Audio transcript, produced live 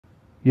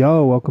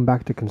Yo, welcome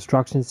back to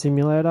Construction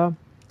Simulator.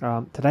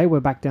 Today we're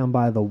back down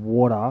by the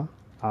water.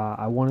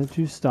 I wanted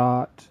to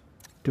start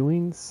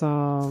doing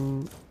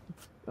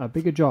a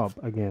bigger job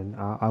again.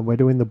 We're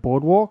doing the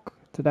Boardwalk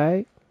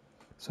today.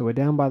 So we're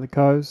down by the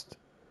coast.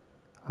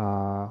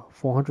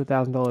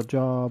 $400,000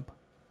 job.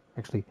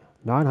 Actually,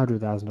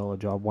 $900,000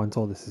 job once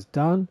all this is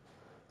done.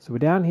 So we're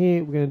down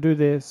here. We're going to do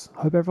this.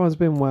 Hope everyone's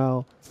been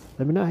well.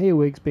 Let me know how your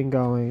week's been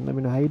going. Let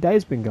me know how your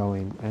day's been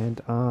going.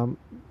 And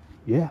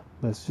yeah,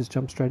 let's just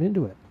jump straight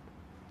into it.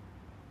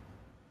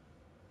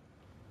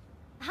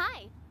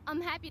 Hi,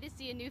 I'm happy to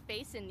see a new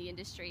face in the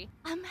industry.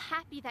 I'm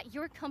happy that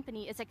your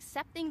company is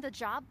accepting the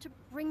job to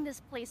bring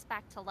this place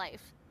back to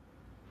life.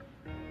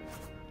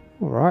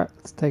 Alright,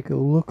 let's take a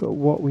look at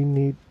what we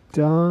need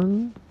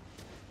done.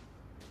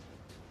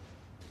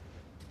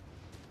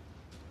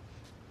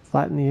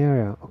 Flatten the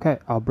area. Okay,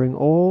 I'll bring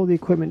all the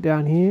equipment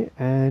down here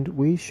and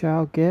we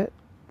shall get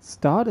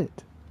started.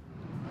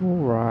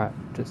 Alright,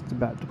 just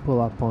about to pull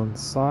up on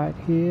site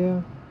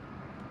here.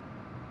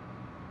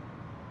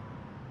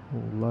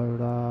 We'll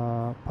load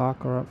our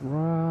Parker up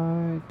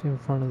right in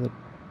front of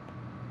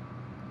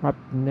right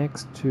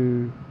next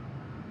to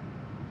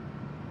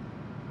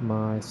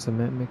my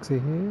cement mixer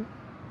here.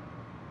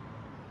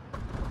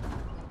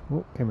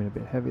 Oh, came in a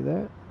bit heavy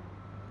there.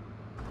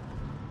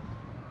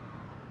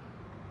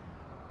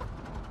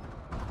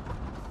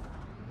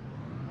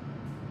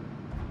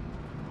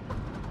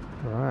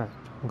 Alright,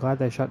 I'm glad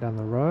they shut down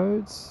the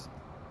roads.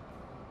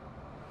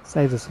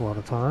 Saves us a lot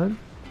of time.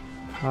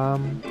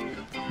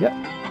 Yep,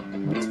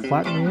 let's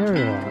flatten the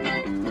area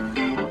out.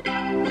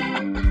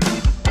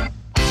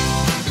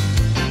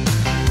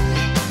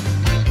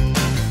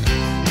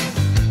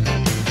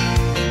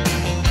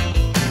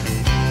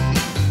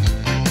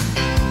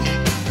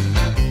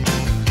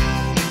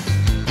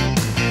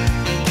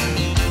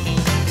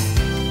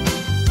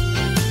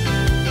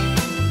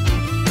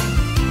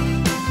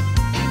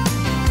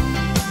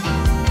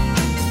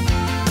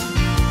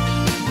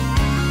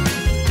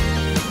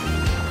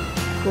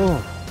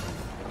 Oh,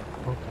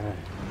 okay.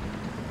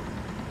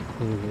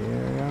 Clear the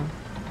area.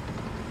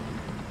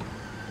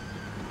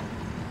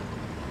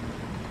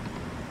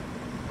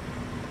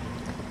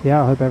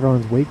 Yeah, I hope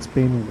everyone's week's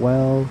been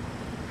well.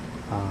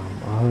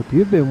 I hope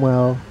you've been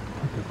well.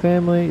 Hope your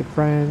family, your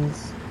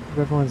friends, hope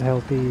everyone's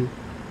healthy.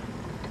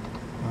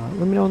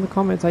 Let me know in the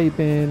comments how you've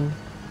been.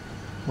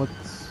 What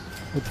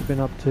you've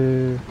been up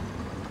to.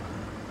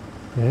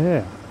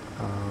 Yeah.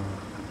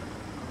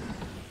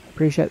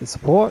 Appreciate the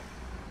support.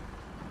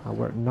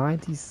 We're at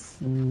 90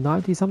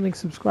 something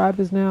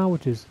subscribers now,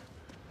 which is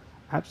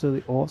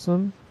absolutely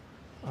awesome.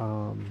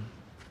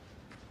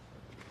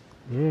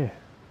 Yeah,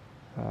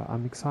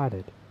 I'm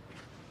excited,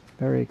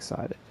 very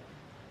excited.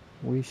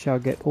 We shall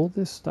get all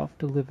this stuff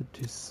delivered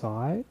to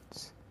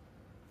site.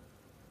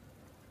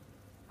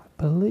 I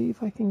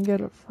believe I can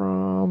get it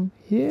from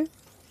here.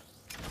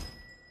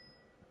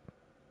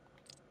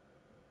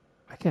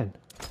 I can,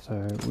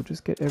 so we'll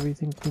just get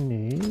everything we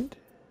need.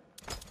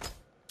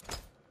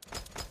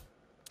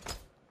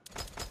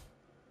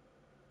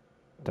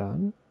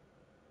 Done.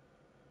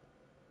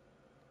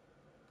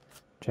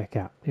 Check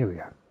out. Here we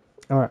go.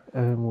 Alright,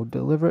 and we'll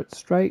deliver it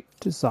straight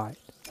to site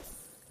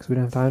because we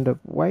don't have time to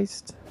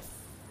waste.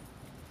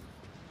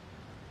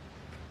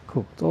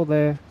 Cool, it's all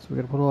there, so we're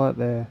going to put all that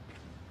there.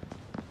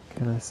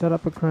 Can I set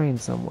up a crane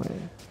somewhere?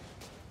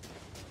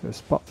 Is there a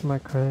spot for my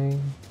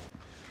crane?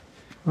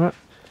 Alright,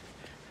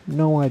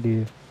 no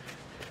idea.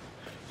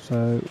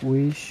 So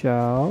we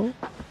shall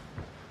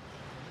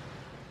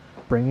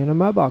bring in a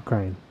mobile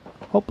crane.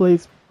 Hold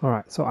please.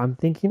 Alright, so I'm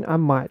thinking I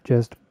might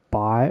just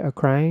buy a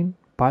crane,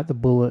 bite the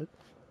bullet,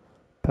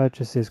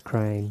 purchase this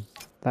crane.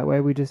 That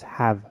way we just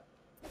have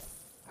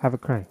a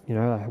crane, you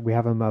know, like we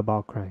have a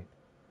mobile crane.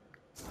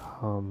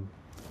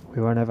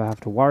 We won't ever have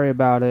to worry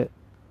about it.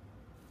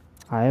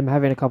 I am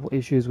having a couple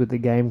issues with the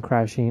game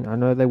crashing. I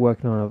know they're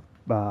working on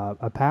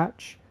a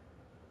patch,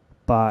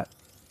 but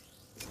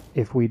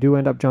if we do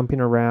end up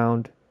jumping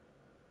around,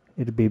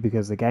 it'd be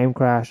because the game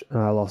crashed and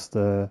I lost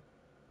the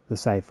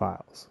save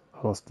files.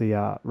 I lost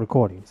the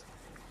recordings.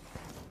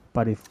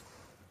 But if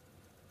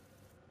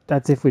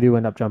we do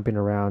end up jumping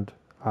around,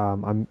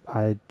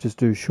 I just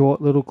do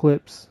short little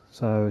clips,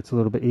 so it's a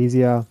little bit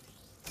easier.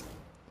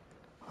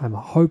 I'm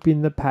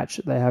hoping the patch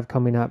that they have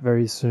coming out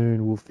very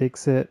soon will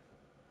fix it.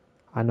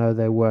 I know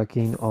they're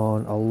working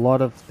on a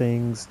lot of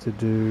things to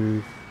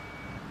do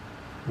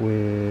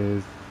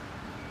with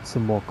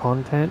some more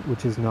content,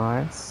 which is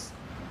nice,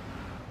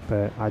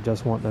 but I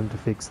just want them to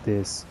fix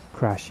this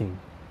crashing.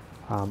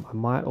 I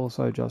might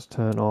also just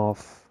turn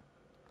off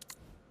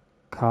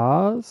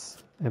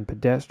cars and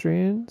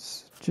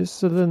pedestrians, just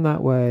so then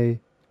that way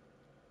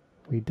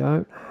we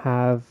don't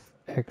have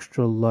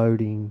extra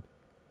loading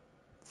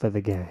for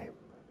the game.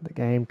 The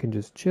game can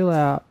just chill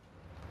out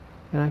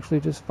and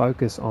actually just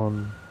focus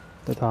on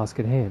the task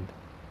at hand.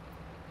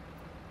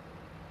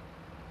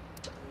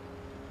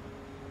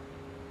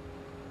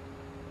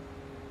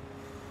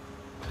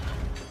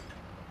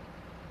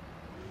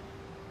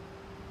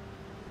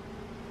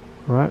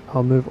 Alright,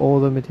 I'll move all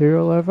the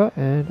material over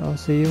and I'll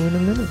see you in a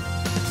minute.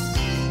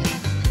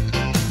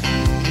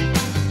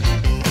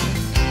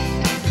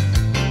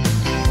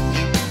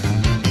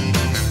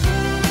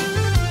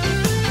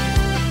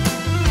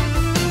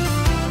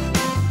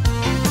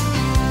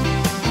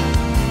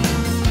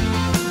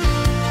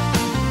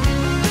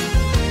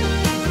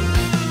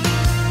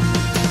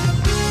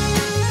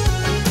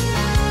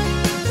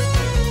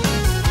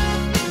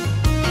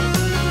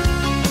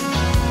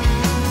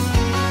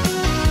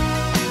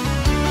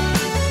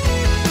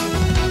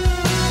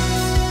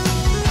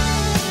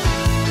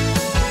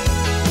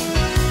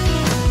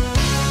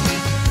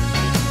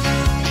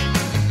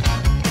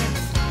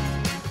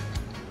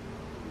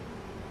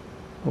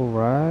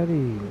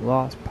 Alrighty,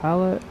 last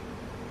pallet.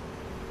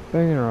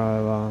 Bring her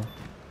over.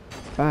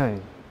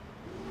 Bang.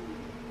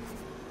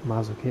 Might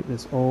as well keep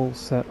this all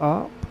set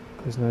up,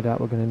 because no doubt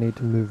we're going to need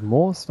to move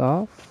more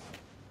stuff.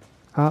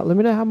 Let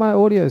me know how my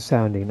audio is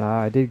sounding.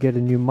 I did get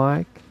a new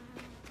mic.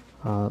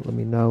 Let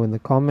me know in the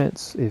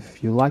comments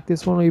if you like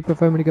this one or you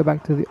prefer me to go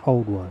back to the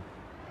old one.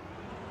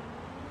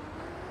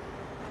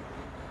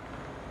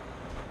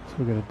 So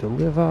we're going to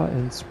deliver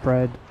and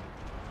spread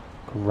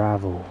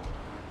gravel.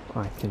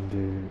 I can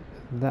do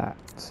that.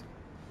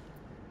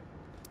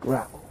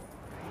 Gravel.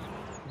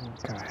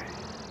 Okay.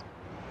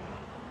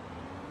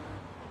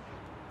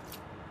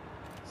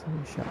 So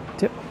we shall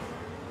tip.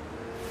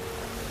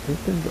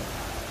 Tip and go.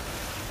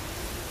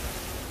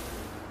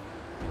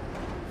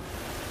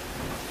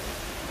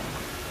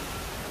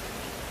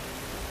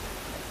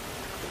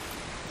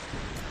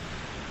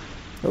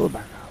 Fill it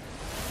back up.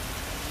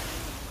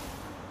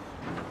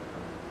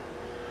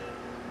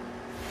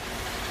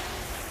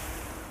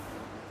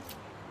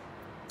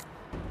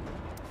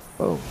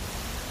 Boom.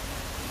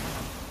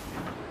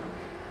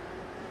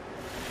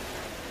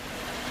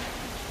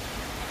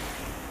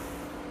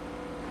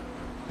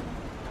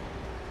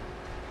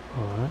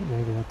 Alright,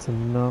 maybe that's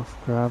enough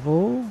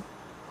gravel.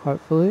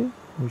 Hopefully,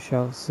 we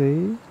shall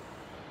see.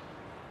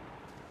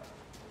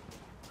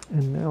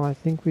 And now I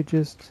think we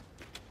just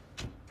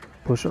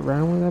push it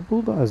around with our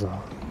bulldozer.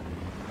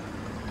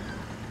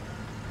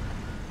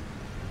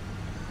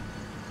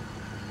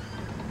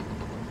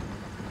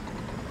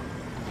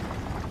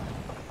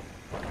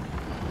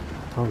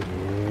 Oh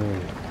yeah.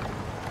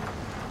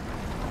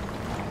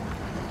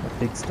 That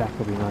big stack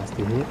will be nice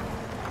to hit.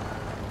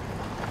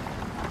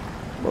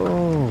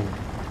 Boom.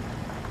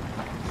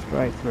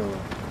 Straight through it.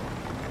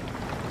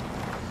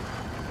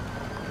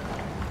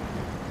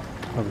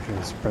 Probably should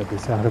have spread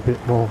this out a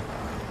bit more.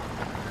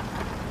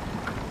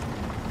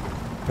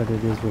 But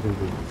it is what it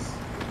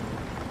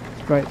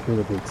is. Straight through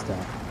the big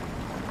stack.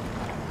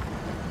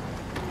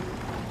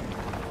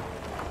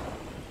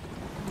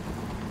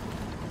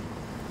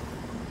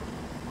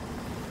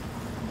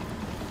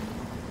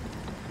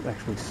 There's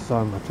actually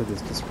so much of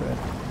this to spread.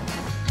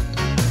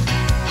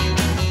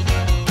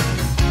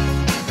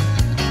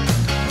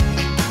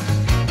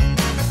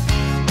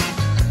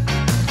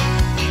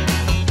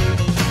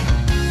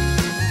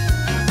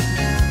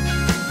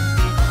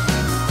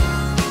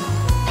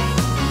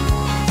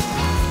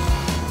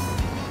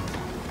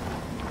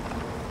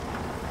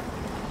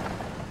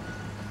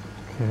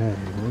 Okay,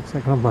 looks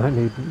like I might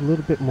need a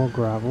little bit more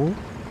gravel.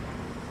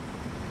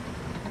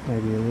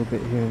 Maybe a little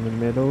bit here in the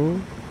middle.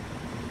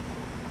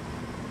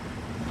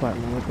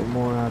 Flatten a little bit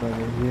more out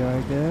over here,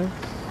 I guess.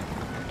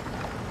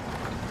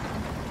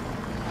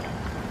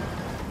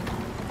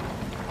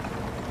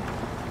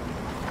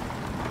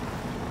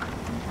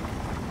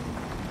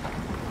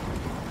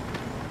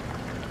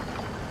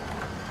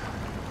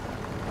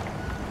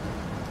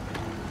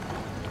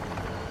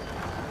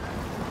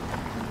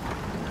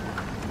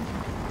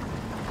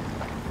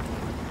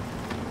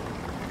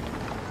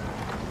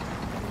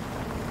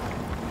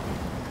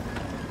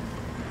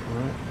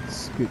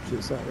 Scooch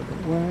this out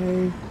of the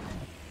way.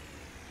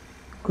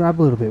 Grab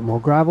a little bit more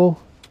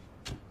gravel.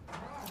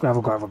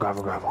 Gravel, gravel,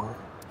 gravel, gravel.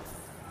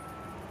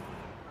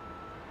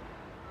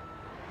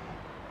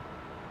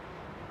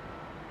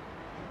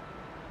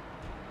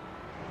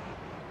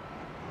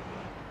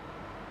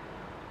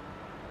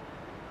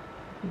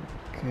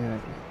 Okay.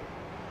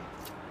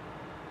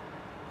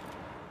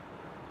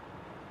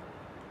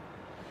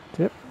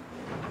 Tip.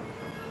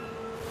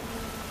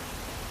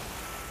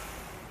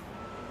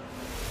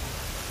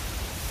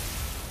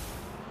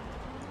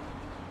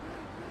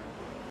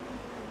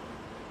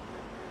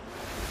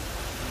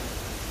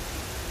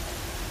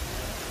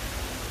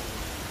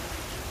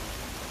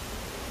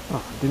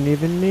 Oh, didn't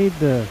even need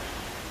the...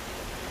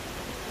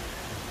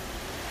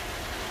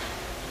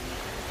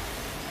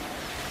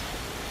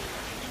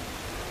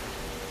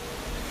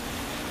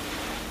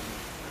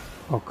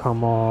 Oh,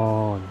 come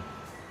on.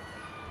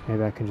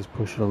 Maybe I can just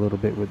push it a little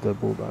bit with the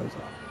bulldozer.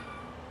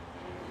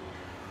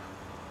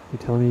 You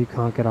telling me you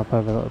can't get up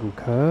over that little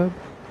curb?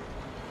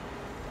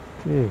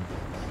 Gee.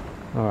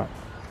 Alright.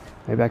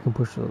 Maybe I can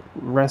push the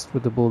rest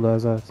with the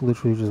bulldozer. It's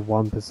literally just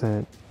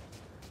 1%.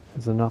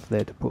 There's enough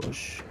there to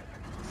push.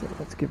 So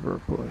let's give her a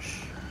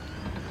push.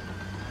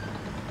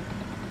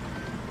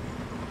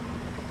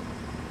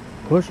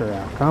 Push her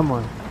out, come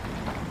on.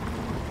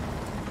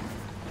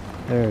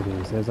 There it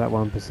is. There's that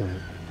 1%.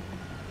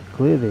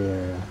 Clear the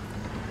area.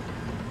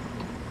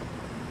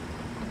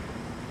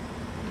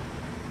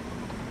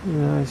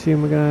 And I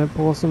assume we're going to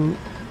pour some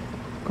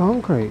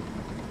concrete.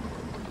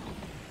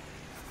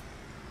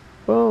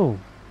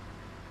 Boom.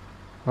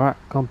 Alright,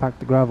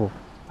 compact the gravel.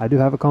 I do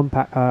have a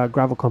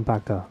gravel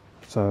compactor,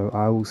 so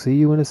I will see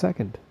you in a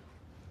second.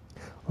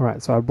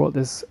 Alright, so I brought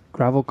this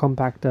gravel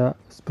compactor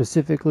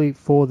specifically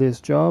for this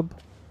job,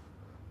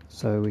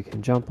 so we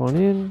can jump on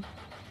in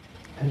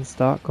and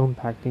start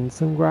compacting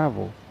some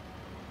gravel,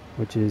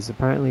 which is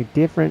apparently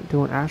different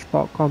to an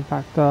asphalt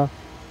compactor.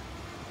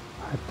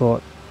 I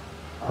thought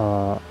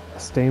a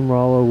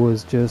steamroller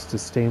was just a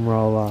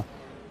steamroller.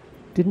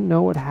 Didn't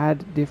know it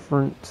had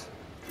different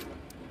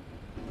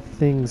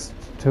things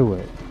to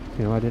it.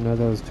 You know, I didn't know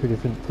there was two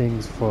different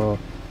things for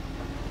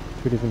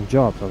two different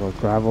jobs. I thought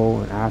gravel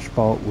and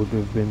asphalt would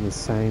have been the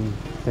same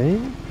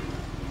thing.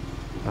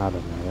 I don't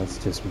know, that's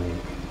just me.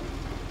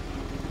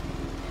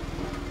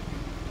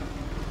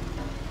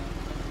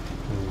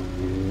 Oh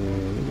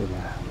yeah, look at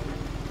that.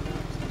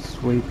 Some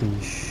sweeping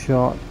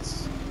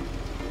shots.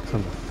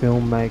 Some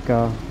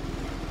filmmaker.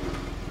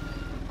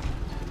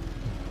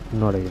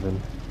 Not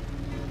even.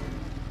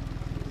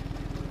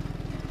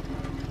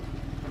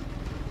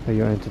 For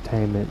your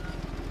entertainment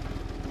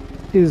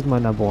is my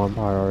 #1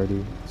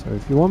 priority. So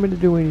if you want me to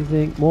do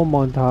anything, more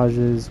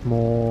montages,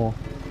 more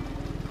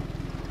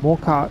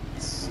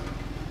cuts,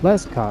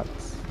 less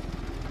cuts,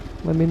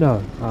 let me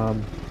know.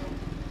 I'm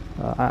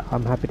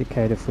happy to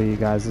cater for you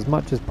guys as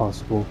much as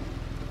possible.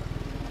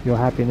 Your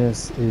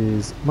happiness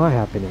is my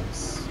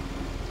happiness.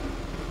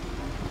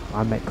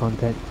 I make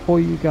content for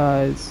you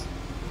guys.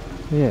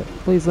 Yeah,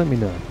 please let me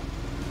know.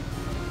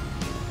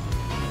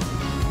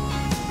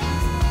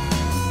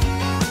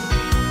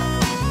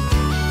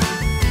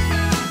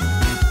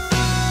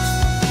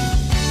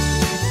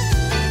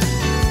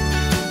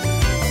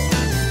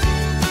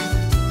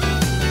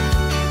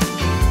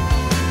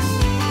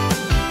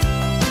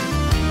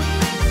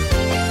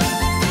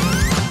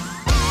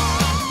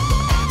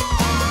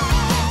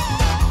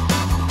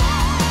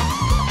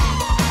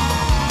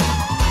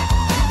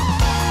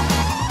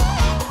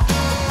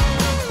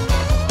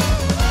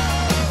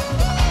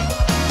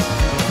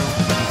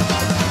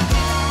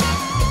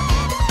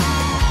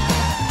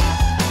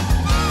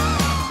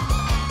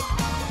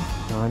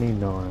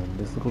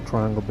 This little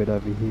triangle bit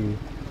over here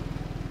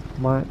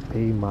might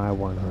be my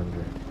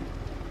 100.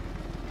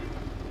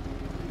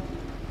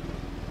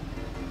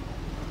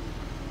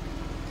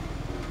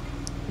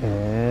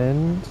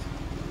 And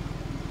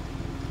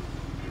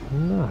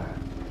no,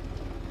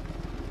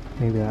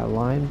 maybe that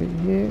line bit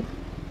here.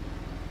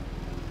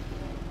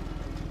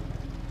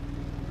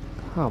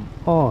 Come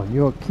on,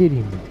 you're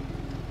kidding me.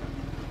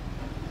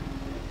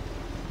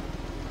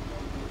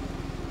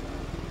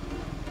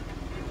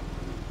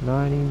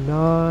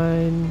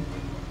 $99,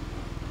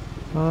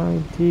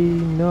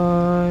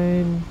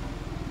 $99,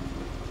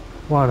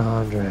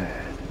 $100.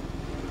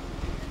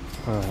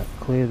 Alright,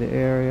 clear the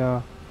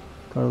area.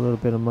 Got a little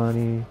bit of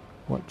money.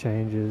 What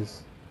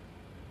changes?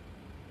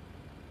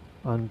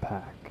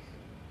 Unpack.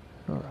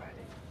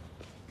 Alrighty.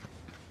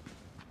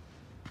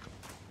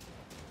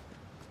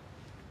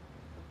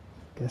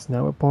 Guess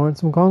now we're pouring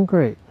some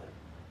concrete.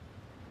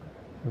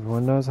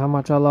 Everyone knows how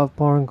much I love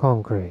pouring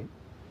concrete.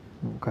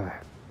 Okay.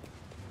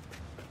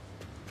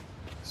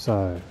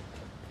 So,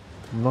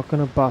 I'm not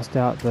going to bust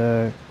out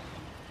the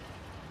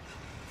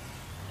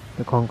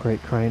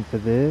concrete crane for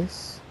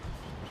this.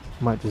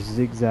 Might just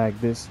zigzag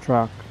this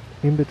truck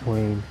in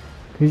between,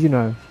 because you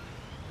know,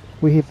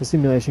 we're here for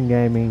simulation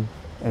gaming,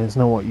 and it's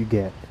not what you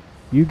get.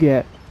 You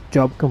get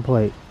job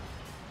complete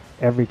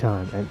every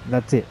time, and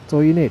that's it. That's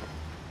all you need,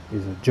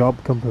 is a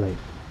job complete.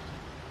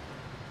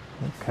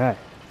 Okay.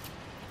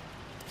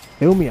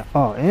 Fill me up.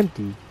 Oh,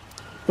 empty.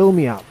 Fill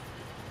me up.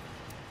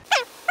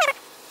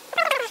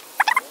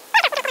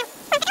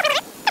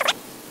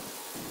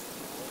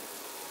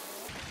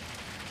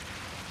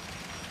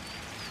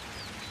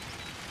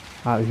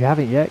 If you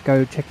haven't yet,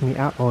 go check me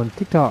out on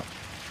TikTok.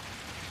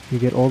 You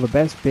get all the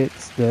best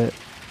bits that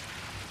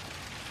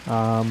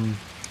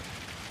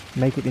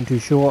make it into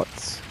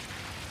shorts.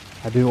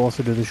 I do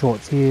also do the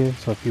shorts here,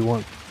 so if you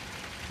want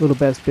little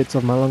best bits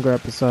of my longer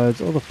episodes,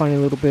 all the funny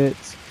little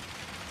bits,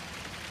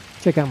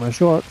 check out my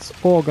shorts,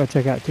 or go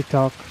check out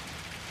TikTok.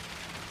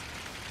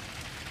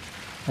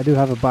 I do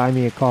have a buy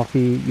me a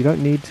coffee. You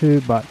don't need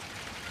to, but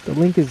the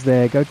link is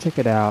there. Go check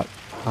it out.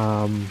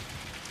 I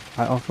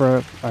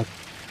offer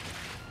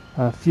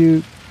a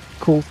few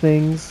cool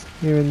things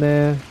here and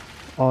there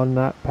on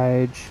that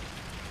page.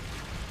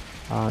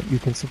 You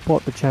can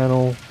support the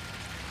channel.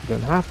 You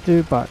don't have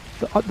to, but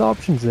the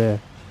option's there.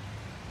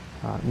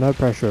 No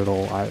pressure at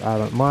all. I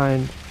don't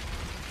mind.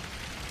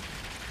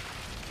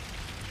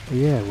 But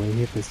yeah, we're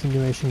here for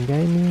simulation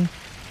gaming,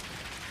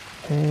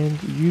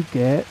 and you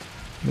get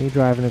me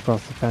driving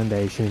across the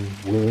foundation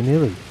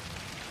willy-nilly.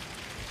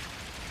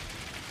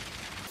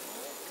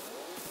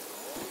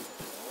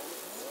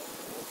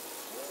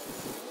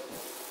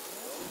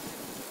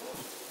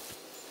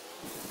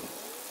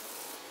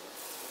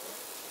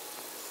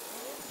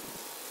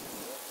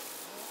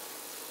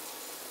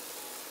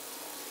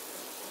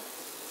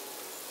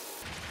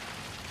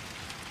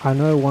 I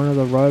know one of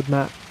the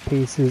roadmap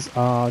pieces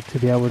are to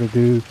be able to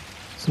do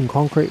some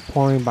concrete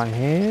pouring by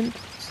hand,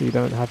 so you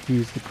don't have to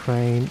use the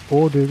crane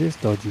or do this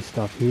dodgy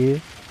stuff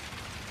here.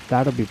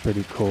 That'll be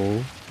pretty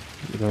cool.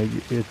 You know,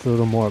 it's a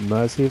little more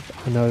immersive.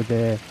 I know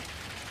they're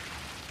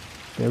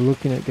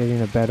looking at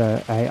getting a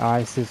better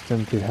AI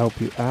system to help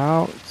you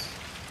out.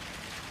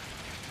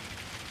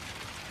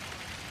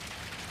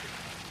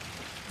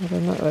 I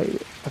don't know.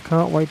 I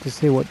can't wait to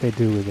see what they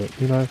do with it.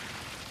 You know,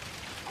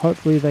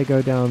 hopefully they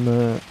go down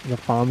the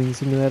farming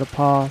simulator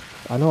path.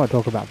 I know I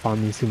talk about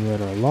farming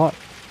simulator a lot.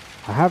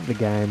 I have the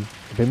game.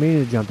 I've been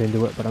meaning to jump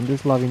into it, but I'm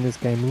just loving this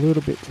game a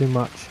little bit too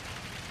much.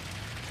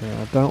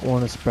 I don't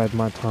want to spread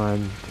my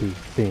time too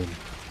thin.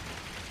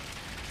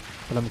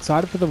 But I'm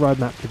excited for the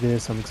roadmap for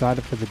this. I'm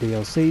excited for the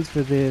DLCs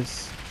for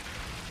this.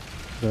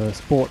 The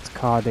sports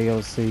car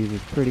DLC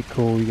was pretty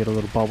cool. You get a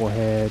little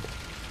bobblehead.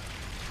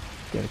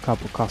 Get a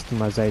couple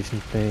customization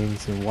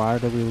things. And why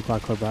do we look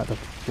like we're about to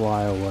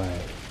fly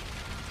away?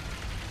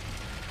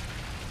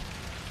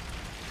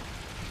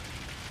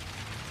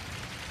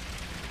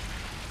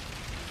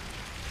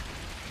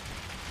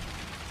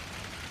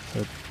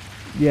 So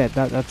yeah,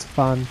 that's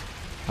fun.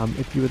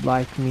 If you would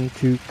like me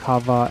to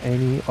cover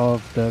any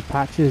of the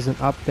patches and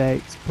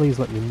updates, please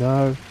let me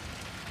know.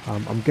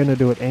 I'm going to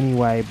do it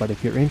anyway, but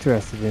if you're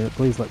interested in it,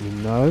 please let me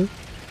know.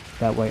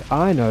 That way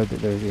I know that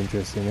there's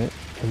interest in it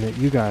and that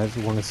you guys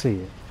want to see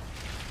it.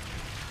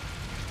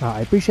 I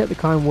appreciate the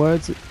kind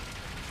words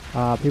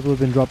people have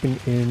been dropping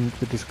in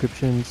the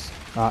descriptions,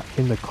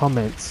 in the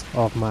comments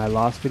of my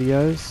last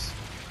videos.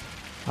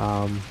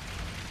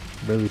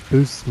 Really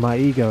boosts my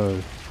ego,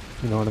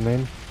 you know what I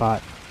mean?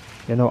 But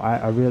you know,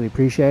 I really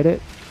appreciate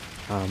it.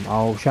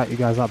 I'll shout you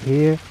guys up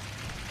here.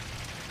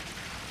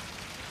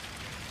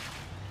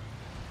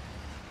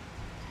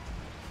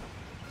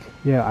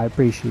 Yeah, I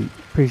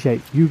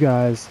appreciate you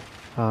guys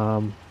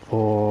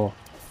for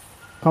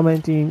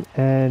commenting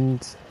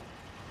and,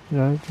 you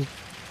know, just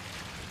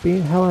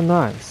being hella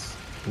nice.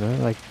 You know,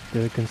 like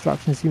the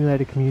construction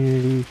simulator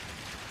community,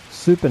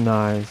 super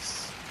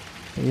nice.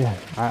 But yeah,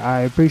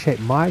 I appreciate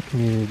my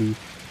community.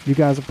 You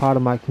guys are part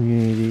of my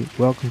community.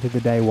 Welcome to the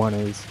Day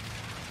Oneers.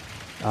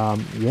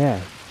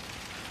 Yeah,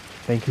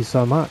 thank you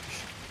so much.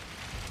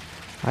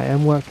 I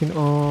am working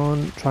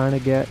on trying to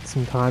get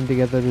some time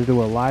together to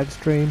do a live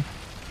stream.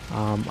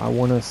 I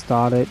want to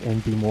start it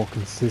and be more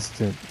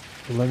consistent.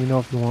 So let me know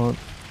if you want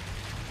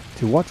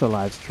to watch a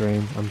live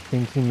stream. I'm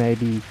thinking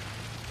maybe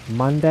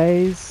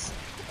Mondays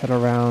at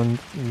around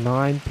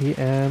 9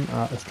 p.m.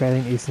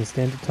 Australian Eastern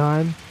Standard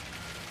Time.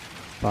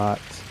 But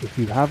if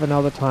you have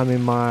another time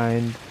in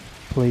mind,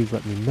 please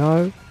let me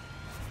know.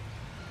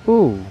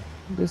 Ooh,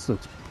 this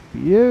looks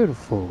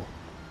beautiful.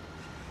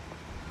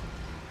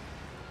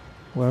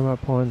 Where am I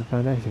pouring the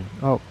foundation?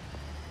 Oh,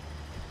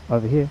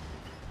 over here.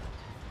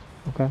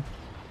 Okay.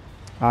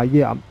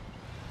 Yeah,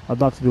 I'd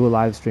love to do a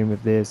live stream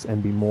of this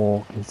and be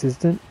more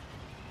consistent.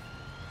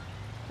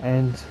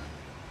 And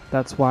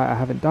that's why I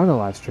haven't done a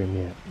live stream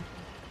yet.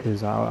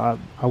 Because I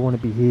want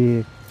to be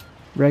here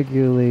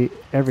regularly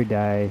every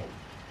day.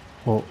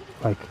 Well,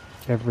 like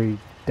every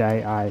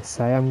day I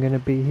say I'm going to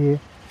be here.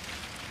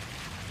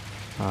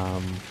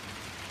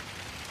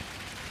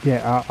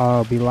 Yeah,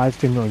 I'll be live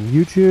streaming on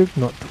YouTube,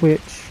 not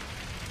Twitch.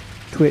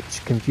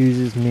 Twitch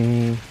confuses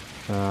me.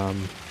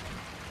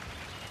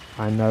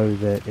 I know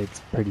that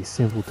it's pretty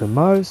simple to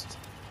most,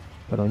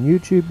 but on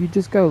YouTube you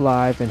just go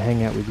live and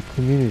hang out with the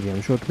community.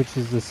 I'm sure Twitch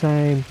is the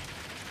same,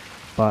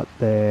 but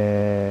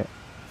their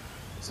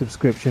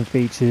subscription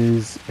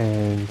features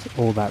and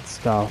all that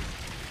stuff,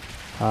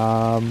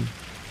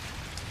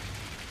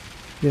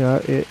 you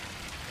know, it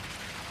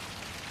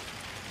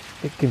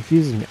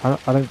confuses me. I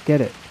don't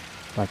get it.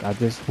 Like, I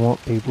just want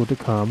people to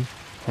come,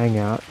 hang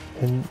out,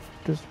 and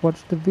just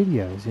watch the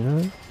videos, you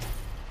know?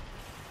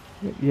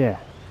 Yeah.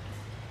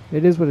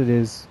 It is what it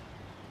is.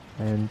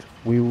 And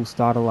we will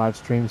start a live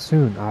stream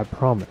soon, I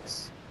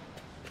promise.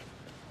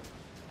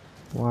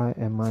 Why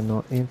am I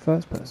not in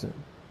first person?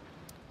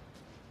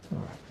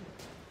 Alright.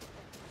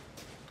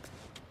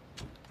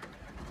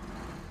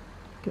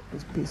 Get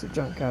this piece of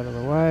junk out of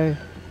the way.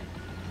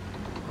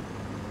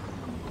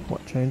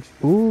 What changed?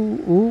 Ooh,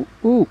 ooh,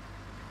 ooh.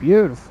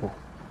 Beautiful.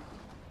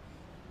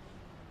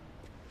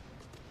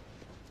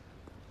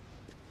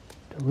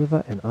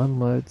 Deliver and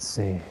unload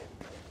sand.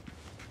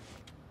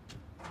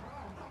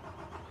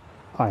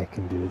 I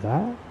can do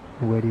that.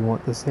 Where do you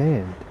want the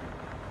sand?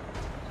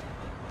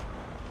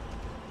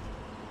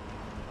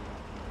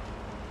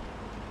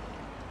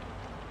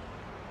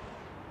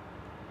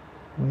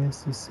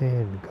 Where's the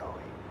sand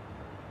going?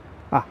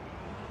 Ah!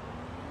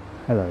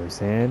 Hello,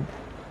 sand.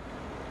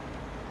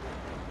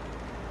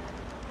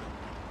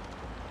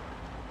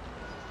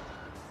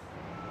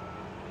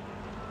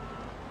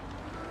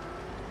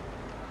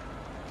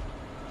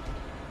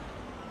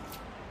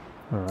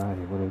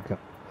 Alrighty, what do we got?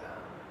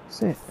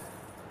 Sand.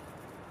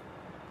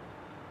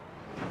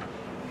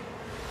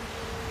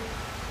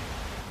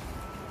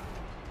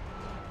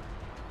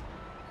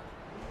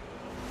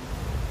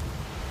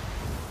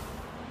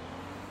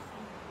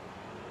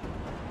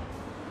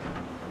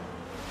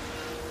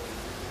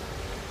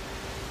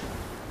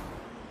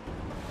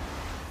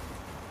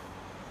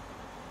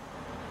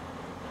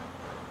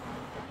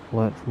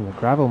 learnt from the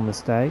gravel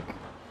mistake,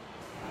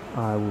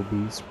 I will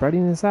be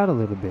spreading this out a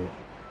little bit.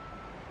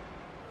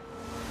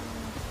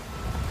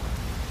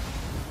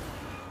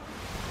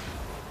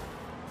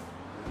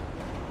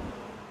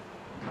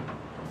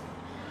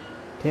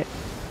 Tip.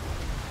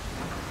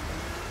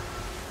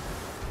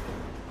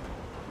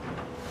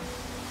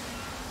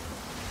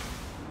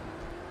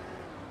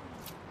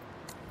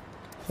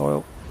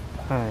 Soil.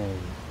 Hey.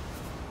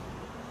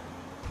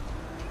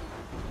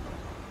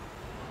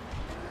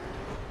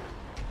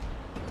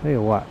 Tell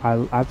you what,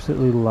 I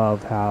absolutely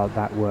love how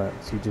that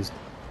works. You just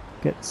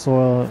get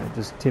soil and it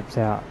just tips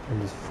out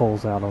and just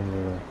falls out on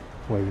the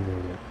where you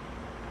need it.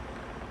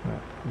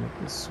 Right, make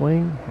this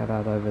swing, head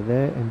out over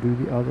there and do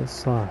the other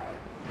side.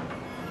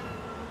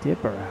 Tip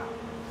her out.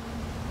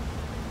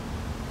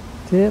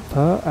 Tip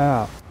her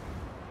out.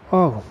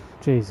 Oh,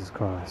 Jesus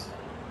Christ.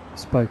 I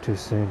spoke too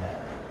soon.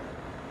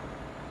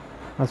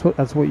 That's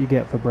what you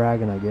get for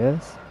bragging, I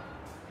guess.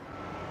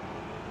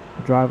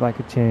 You drive like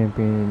a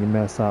champion and you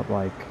mess up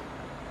like...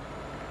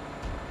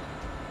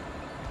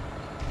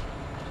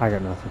 I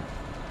got nothing.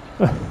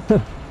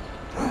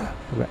 I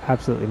got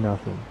absolutely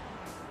nothing.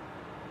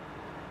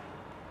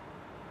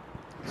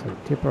 So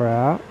tip her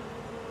out.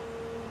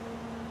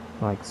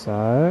 Like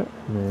so.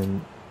 And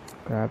then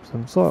grab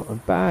some soil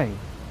and bang.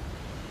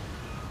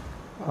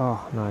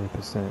 Oh,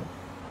 90%.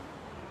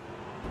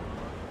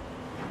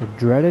 The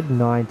dreaded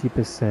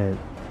 90%.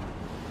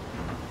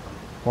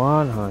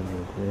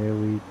 100. There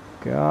we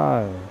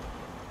go.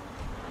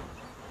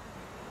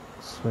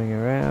 Swing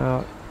her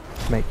out.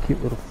 Make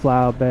cute little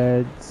flower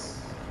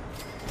beds.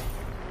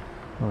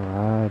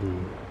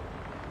 Alrighty.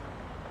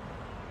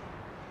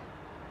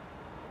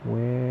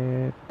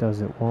 Where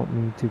does it want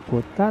me to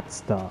put that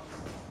stuff?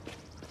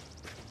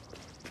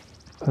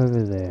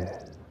 Over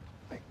there.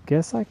 I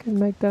guess I can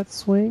make that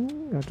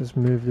swing. I'll just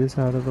move this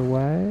out of the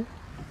way.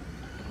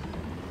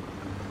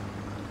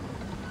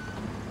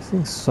 This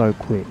thing's so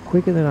quick.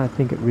 Quicker than I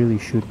think it really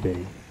should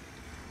be.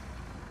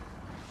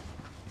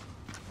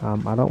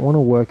 I don't want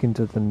to work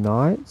into the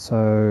night,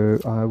 so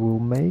I will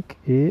make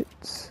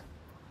it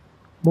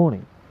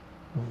morning.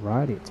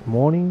 Alrighty, it's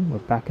morning. We're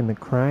back in the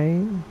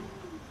crane.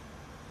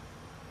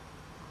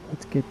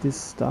 Let's get this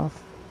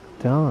stuff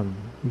done.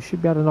 You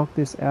should be able to knock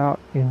this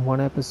out in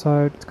one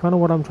episode. It's kind of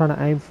what I'm trying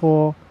to aim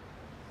for.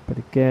 But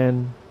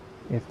again,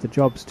 if the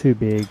job's too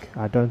big,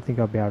 I don't think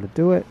I'll be able to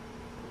do it.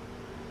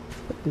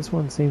 But this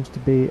one seems to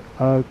be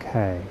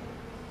okay.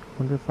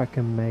 Wonder if I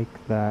can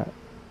make that...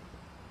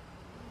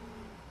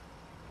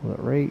 Will it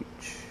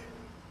reach?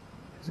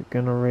 Is it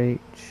gonna reach?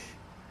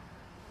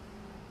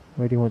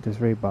 Where do you want this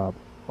rebarb?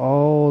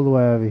 All the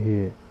way over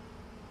here.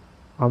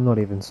 I'm not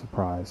even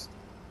surprised.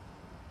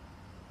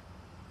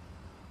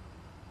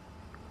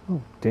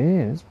 Oh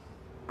damn, this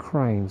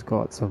crane's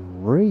got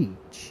some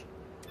reach.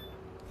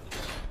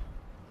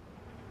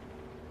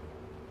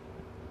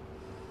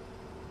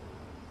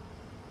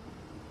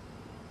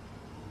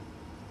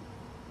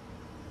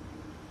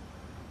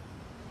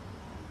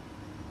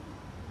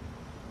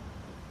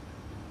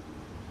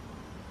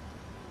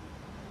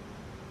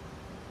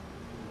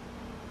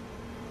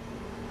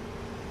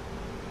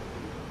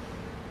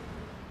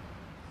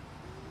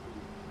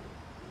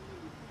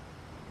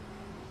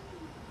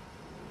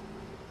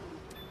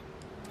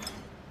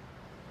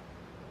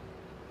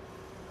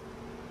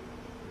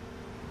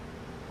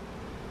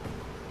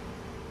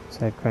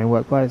 Safe crane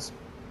workplace.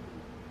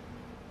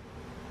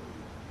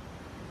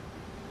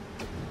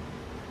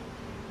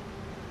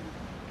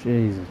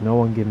 Jesus, no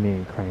one give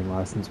me a crane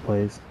license,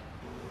 please.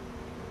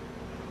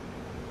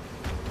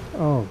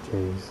 Oh,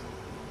 jeez.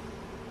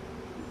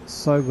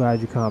 So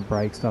glad you can't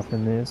break stuff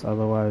in this,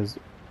 otherwise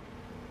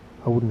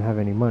I wouldn't have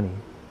any money.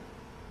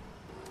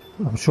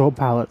 I'm sure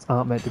pallets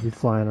aren't meant to be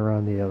flying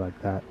around the air like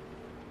that.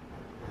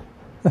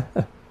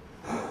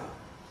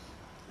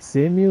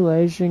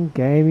 Simulation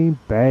gaming,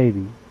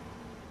 baby.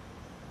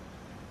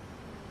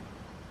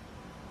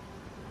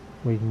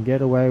 We can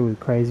get away with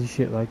crazy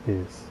shit like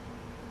this.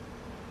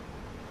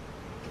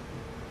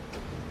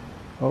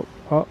 Oh,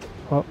 oh,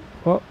 oh,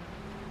 oh.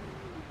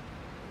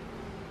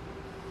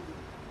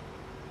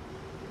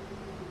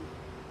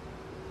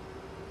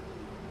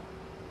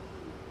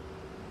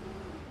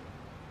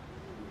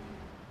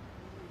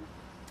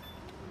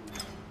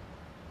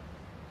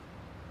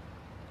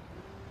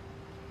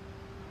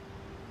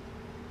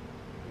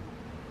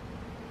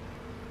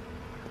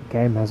 The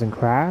game hasn't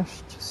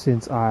crashed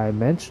since I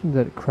mentioned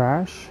that it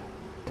crashed.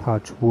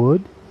 Touch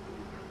wood.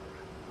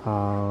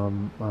 I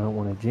don't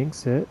want to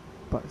jinx it,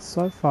 but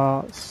so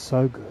far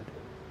so good,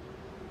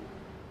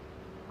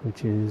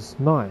 which is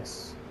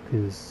nice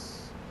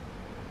because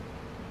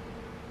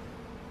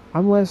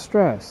I'm less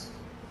stressed.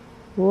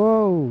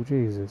 Whoa,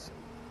 Jesus.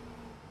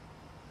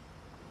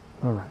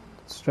 Alright,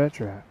 stretch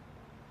her out.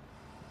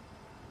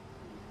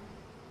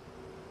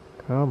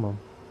 Come on.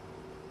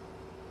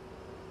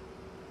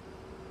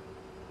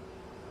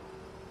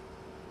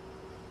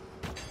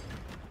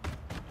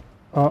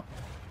 Oh,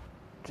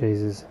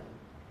 Jesus.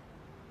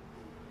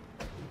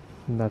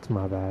 That's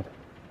my bad.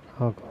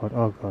 Oh God,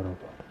 oh God, oh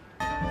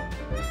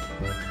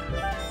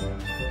God.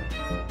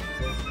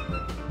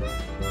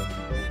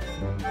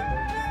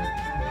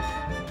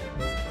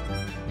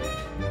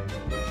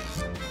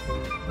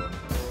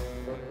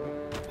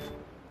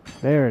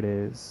 There it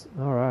is.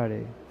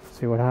 Alrighty.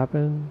 See what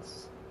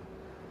happens.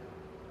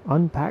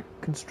 Unpack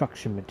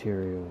construction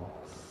materials.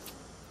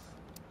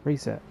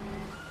 Reset.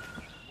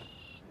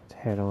 Let's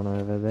head on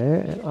over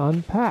there and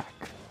unpack.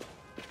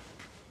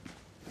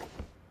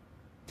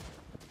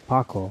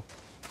 Parkour.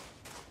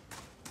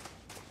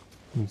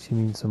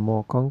 Consuming some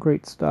more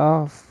concrete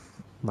stuff.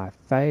 My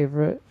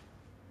favorite.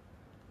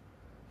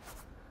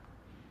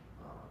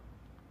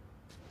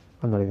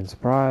 I'm not even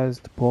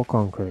surprised. Pour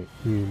concrete.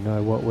 You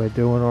know what we're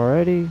doing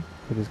already.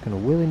 We're just going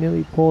to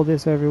willy-nilly pour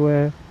this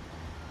everywhere.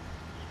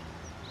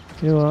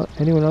 You know what?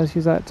 Anyone else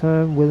use that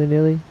term?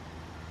 Willy-nilly?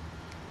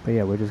 But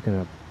yeah, we're just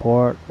going to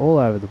pour it all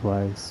over the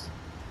place.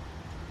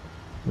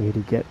 We're here to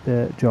get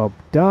the job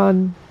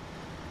done.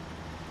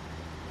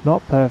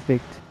 Not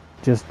perfect,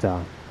 just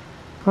done.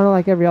 Kind of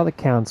like every other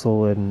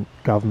council and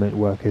government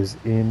workers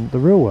in the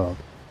real world.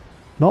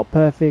 Not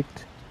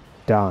perfect,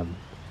 done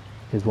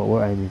is what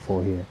we're aiming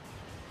for here.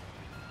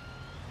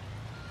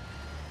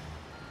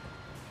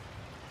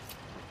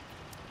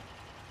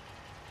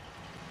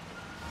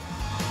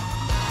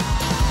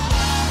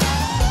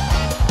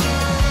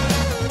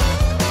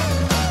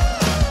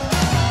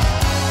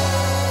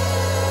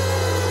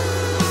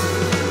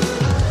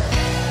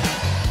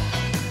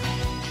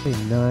 Be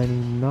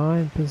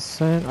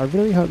 99%. I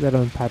really hope they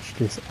don't patch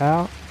this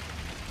out.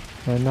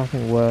 And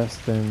nothing worse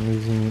than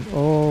losing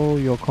all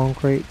your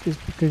concrete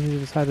just because you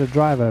decided to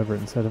drive over it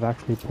instead of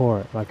actually pour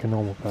it like a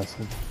normal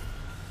person.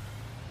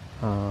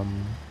 Now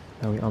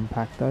we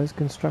unpack those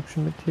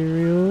construction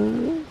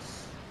materials.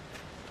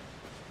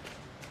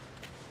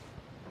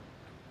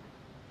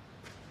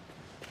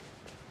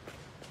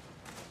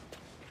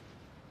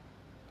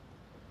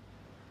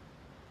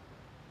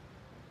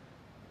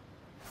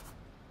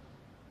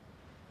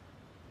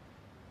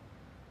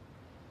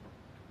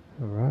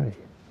 Alrighty.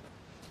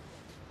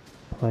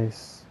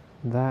 Place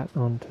that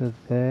onto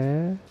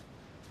there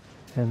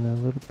and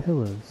the little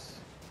pillars.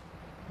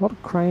 A lot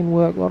of crane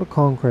work, a lot of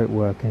concrete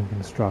work in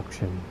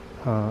construction.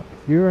 If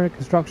you're a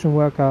construction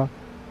worker,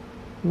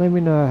 let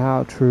me know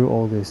how true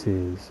all this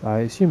is. I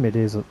assume it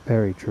is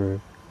very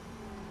true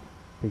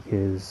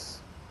because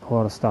a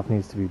lot of stuff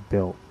needs to be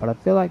built. But I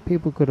feel like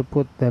people could have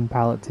put them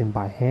pallets in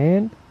by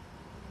hand,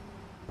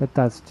 but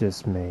that's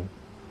just me.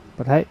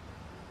 But hey,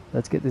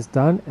 let's get this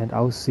done and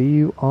I'll see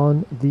you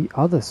on the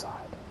other side.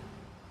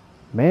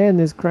 Man,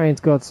 this crane's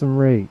got some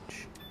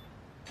reach.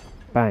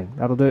 Bang,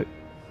 that'll do.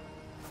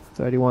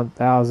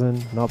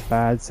 31,000, not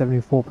bad,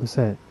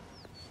 74%.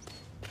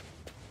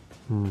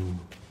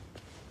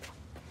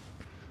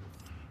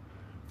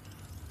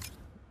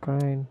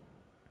 Crane.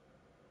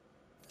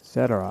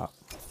 Set her up.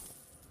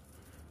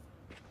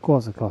 Of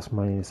course it costs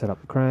money to set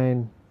up the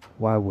crane.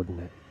 Why wouldn't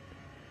it?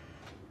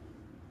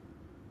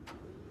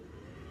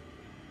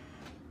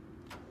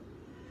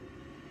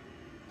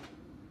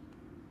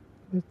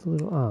 Where's the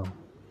little arm?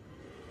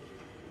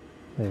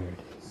 There it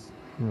is.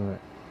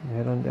 Alright,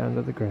 head on down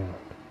to the ground.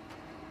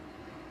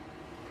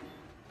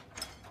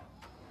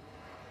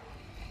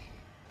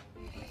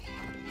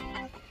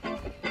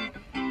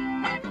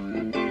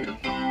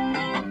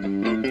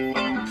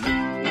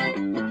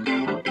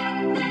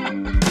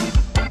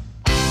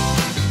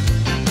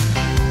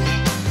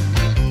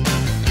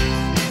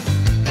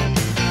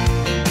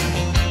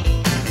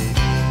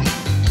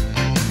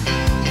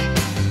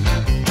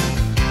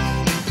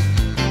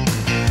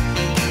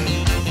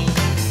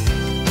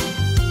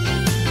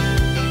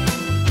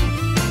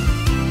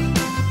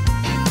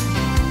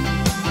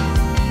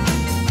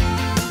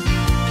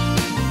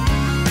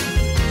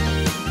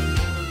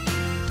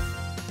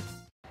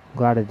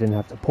 Glad I didn't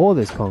have to pour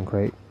this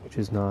concrete, which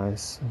is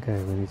nice.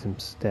 Okay, we need some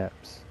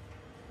steps.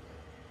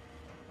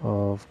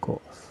 Of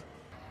course.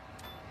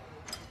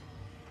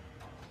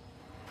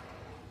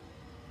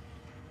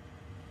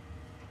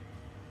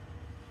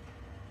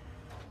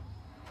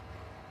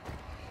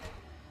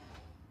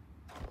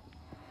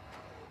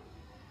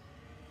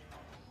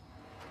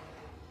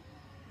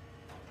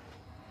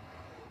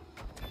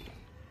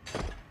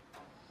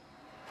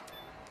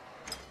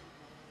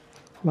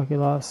 Lucky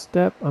last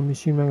step. I'm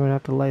assuming I'm going to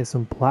have to lay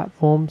some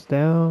platforms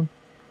down.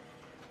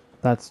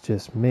 That's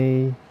just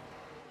me.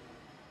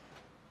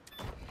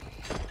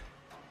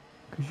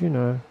 Because you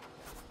know.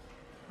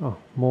 Oh,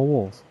 more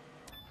walls.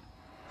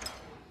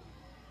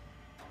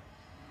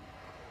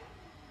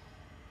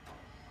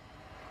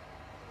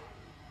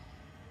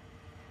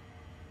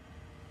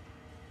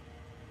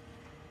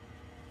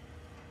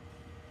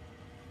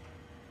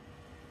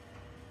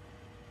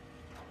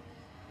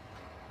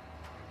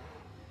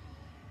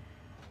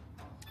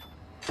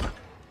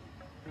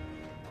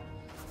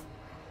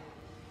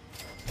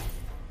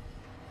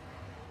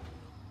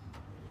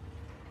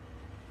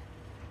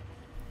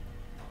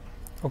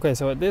 Okay,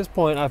 so at this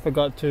point I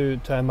forgot to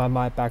turn my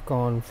mic back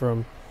on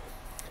from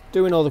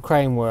doing all the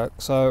crane work.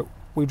 So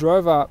we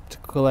drove up to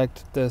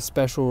collect the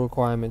special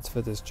requirements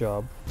for this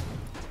job.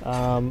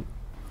 Right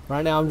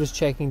now I'm just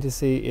checking to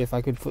see if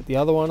I could put the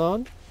other one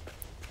on.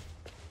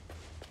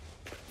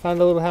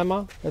 Found a little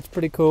hammer, that's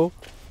pretty cool.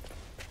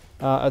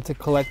 It's a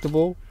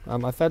collectible.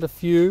 I've had a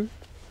few,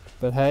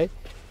 but hey.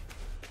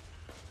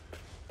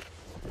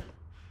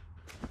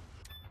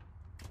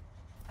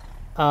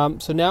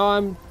 So now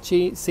I'm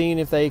seeing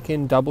if they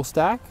can double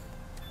stack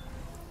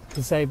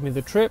to save me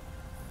the trip.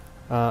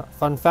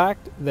 Fun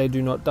fact, they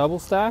do not double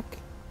stack.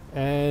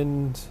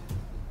 And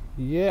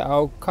yeah,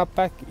 I'll cut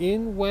back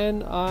in when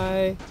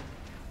my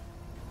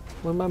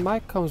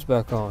mic comes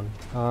back on.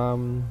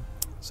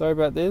 Sorry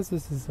about this.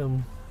 This is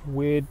some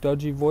weird,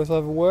 dodgy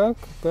voiceover work,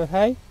 but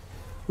hey,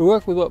 we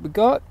work with what we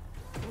got,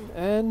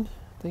 and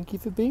thank you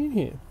for being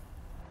here.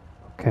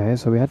 Okay,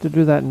 so we had to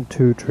do that in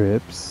 2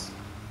 trips.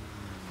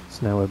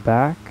 So now we're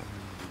back,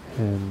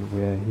 and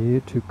we're here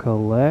to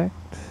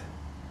collect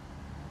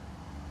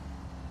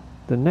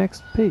the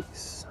next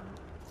piece.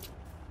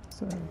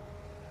 So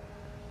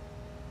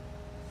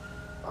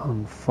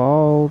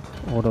unfold,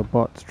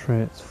 Autobots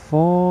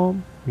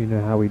transform, you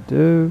know how we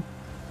do.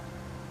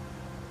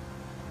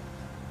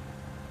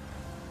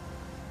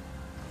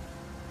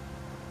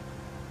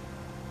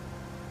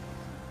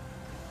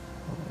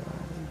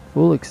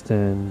 Full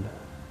extend.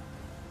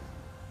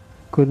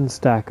 Couldn't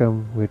stack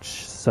them,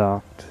 which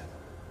sucked.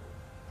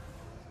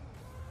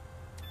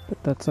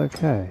 But that's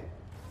okay,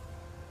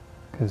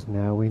 because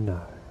now we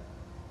know.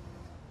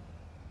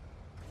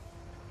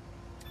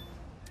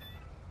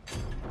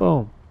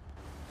 Boom.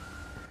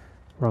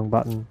 Wrong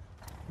button.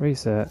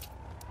 Reset.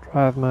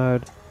 Drive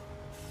mode.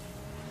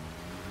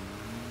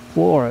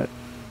 Floor it.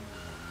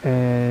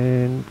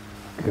 And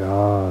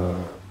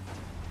go.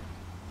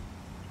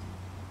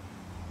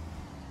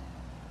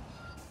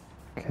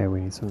 Okay,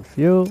 we need some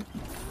fuel.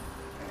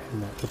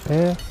 And that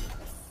repair.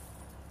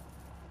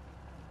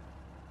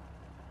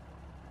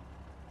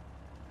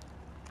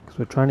 Because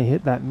we're trying to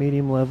hit that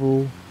medium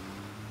level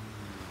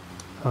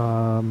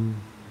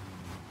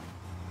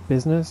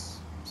business.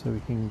 So we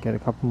can get a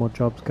couple more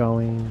jobs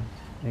going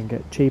and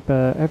get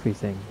cheaper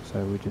everything.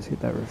 So we just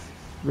hit that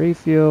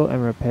refuel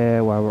and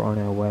repair while we're on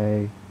our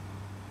way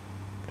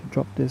to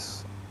drop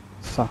this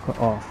sucker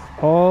off.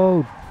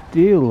 Oh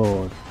dear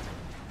Lord.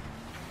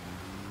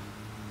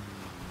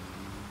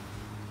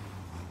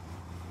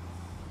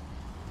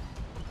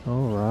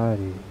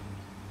 Alrighty.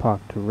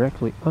 Parked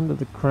directly under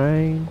the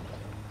crane.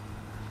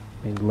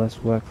 Means less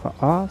work for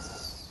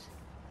us.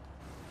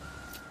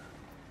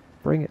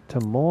 Bring it to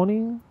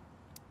morning.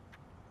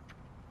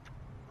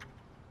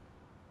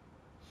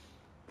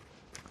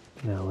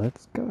 Now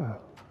let's go.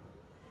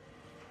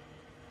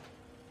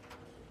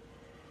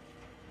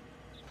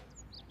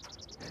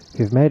 If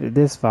you've made it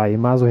this far, you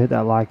might as well hit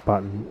that like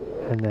button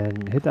and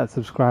then hit that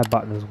subscribe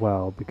button as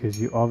well, because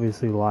you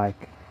obviously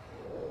like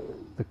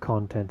the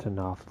content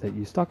enough that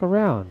you stuck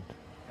around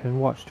and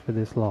watched for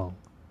this long.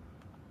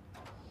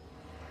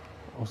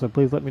 Also,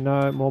 please let me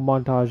know more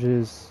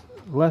montages,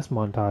 less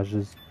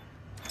montages,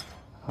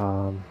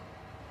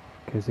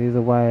 because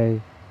either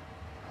way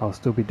I'll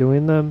still be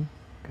doing them,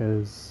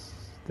 because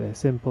they're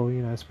simple,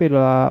 you know, speed it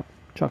up,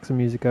 chuck some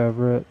music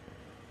over it.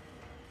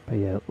 But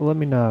yeah, let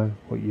me know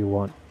what you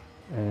want.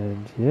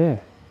 And yeah,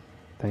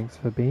 thanks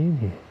for being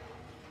here.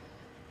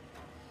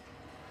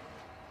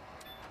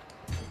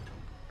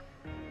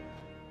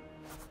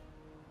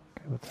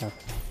 Okay, what's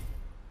happening?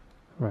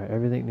 Right,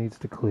 everything needs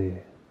to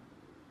clear.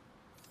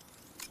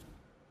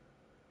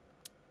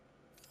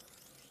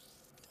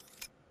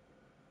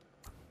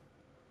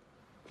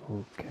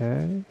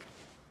 Okay.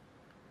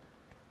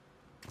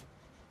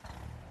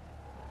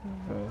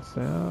 Reverse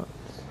out.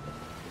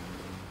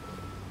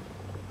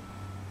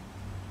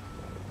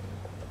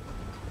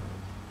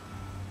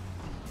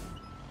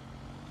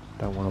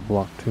 Don't want to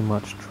block too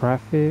much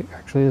traffic.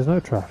 Actually, there's no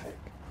traffic.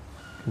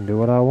 Can do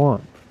what I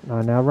want.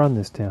 I now run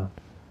this town.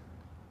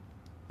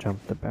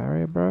 Jump the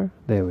barrier, bro.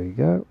 There we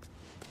go.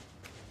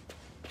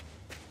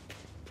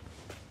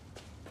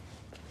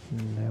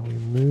 Now we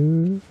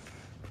move.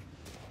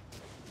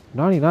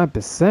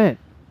 99%.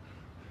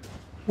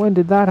 When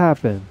did that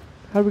happen?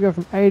 How did we go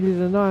from 80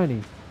 to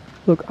 90?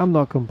 Look, I'm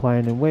not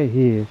complaining. We're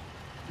here.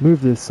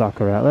 Move this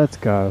sucker out. Let's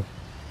go.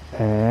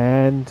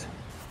 And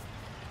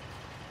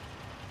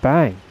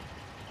bang.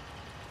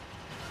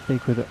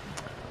 Speak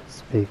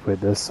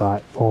with the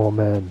site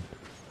foreman.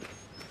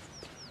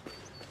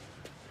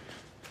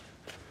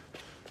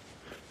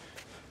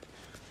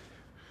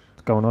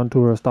 What's going on,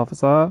 tourist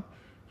officer?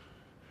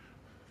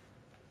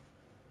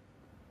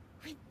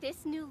 With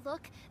this new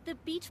look, the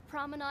beach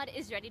promenade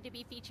is ready to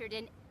be featured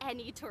in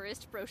any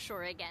tourist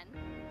brochure again.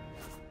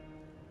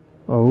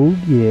 Oh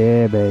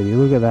yeah, baby.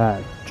 Look at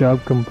that.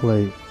 Job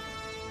complete.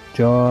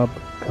 Job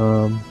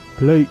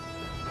complete.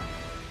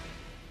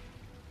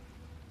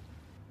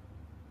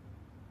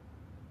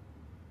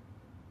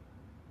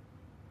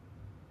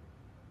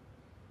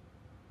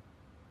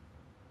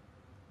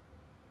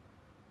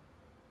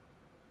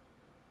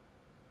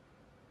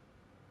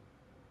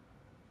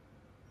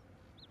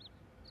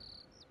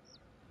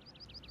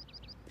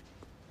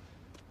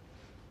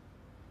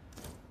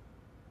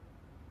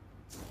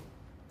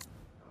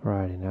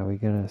 Alrighty, now we're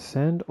gonna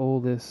send all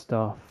this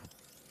stuff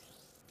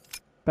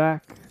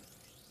back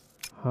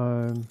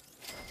home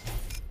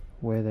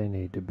where they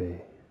need to be.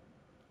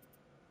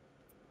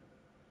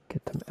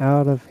 Get them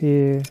out of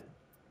here,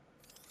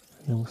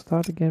 and then we'll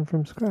start again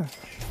from scratch.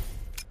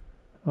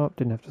 Oh,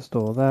 didn't have to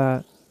store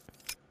that.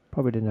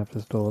 Probably didn't have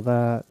to store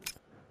that.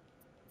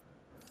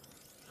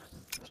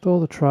 Store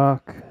the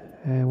truck.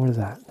 And what is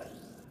that?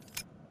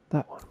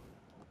 That one.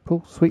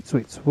 Cool. Sweet,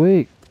 sweet,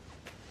 sweet.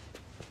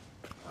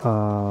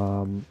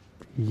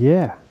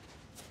 Yeah.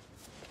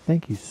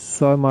 Thank you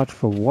so much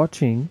for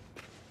watching.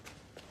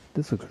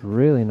 This looks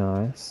really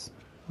nice.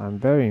 I'm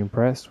very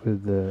impressed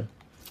with the,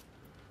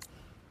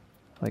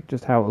 like,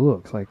 just how it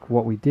looks. Like,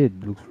 what we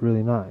did looks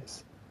really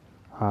nice.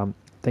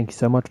 Thank you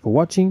so much for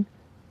watching.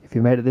 If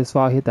you made it this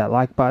far, hit that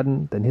like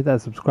button, then hit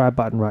that subscribe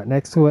button right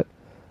next to it,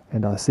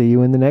 and I'll see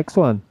you in the next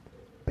one.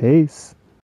 Peace.